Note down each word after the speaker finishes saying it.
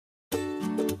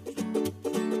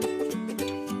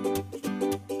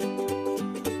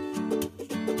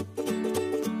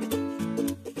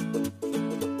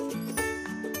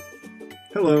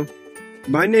Hello,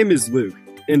 my name is Luke,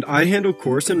 and I handle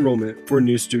course enrollment for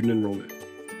new student enrollment.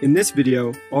 In this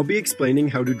video, I'll be explaining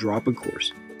how to drop a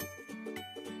course.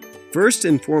 First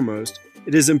and foremost,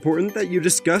 it is important that you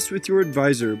discuss with your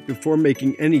advisor before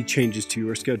making any changes to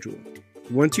your schedule.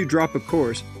 Once you drop a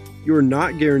course, you are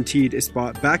not guaranteed a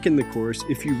spot back in the course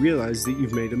if you realize that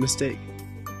you've made a mistake.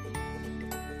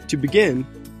 To begin,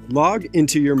 log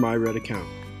into your MyRed account.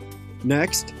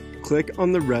 Next, click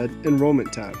on the Red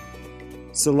Enrollment tab.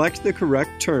 Select the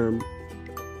correct term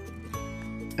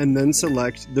and then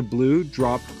select the blue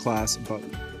Drop Class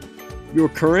button. Your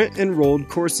current enrolled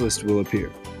course list will appear.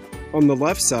 On the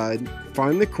left side,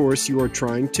 find the course you are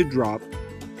trying to drop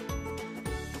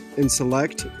and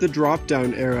select the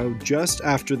drop-down arrow just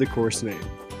after the course name.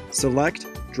 Select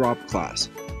Drop Class.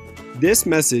 This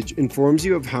message informs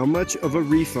you of how much of a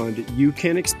refund you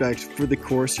can expect for the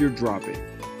course you're dropping.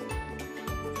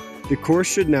 The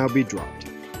course should now be dropped.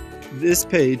 This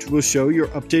page will show your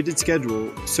updated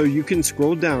schedule so you can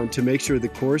scroll down to make sure the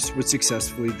course was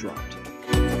successfully dropped.